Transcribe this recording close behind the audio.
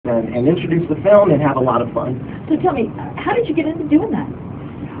and introduce the film and have a lot of fun. So tell me, how did you get into doing that?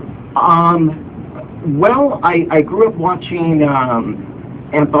 Well, I grew up watching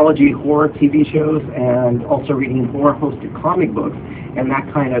anthology horror TV shows and also reading horror-hosted comic books, and that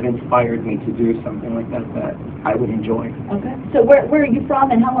kind of inspired me to do something like that I would enjoy. Okay. So where are you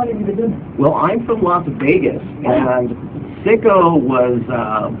from, and how long have you been doing this? Well, I'm from Las Vegas, and Sicko was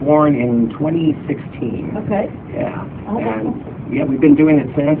born in 2016. Okay. Yeah. Okay. And yeah, we've been doing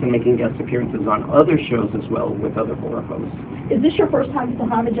it since and making guest appearances on other shows as well with other horror hosts. Is this your first time to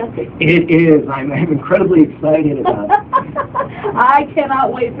Haunted Majestic? It is. I'm incredibly excited about it. I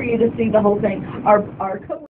cannot wait for you to see the whole thing. Our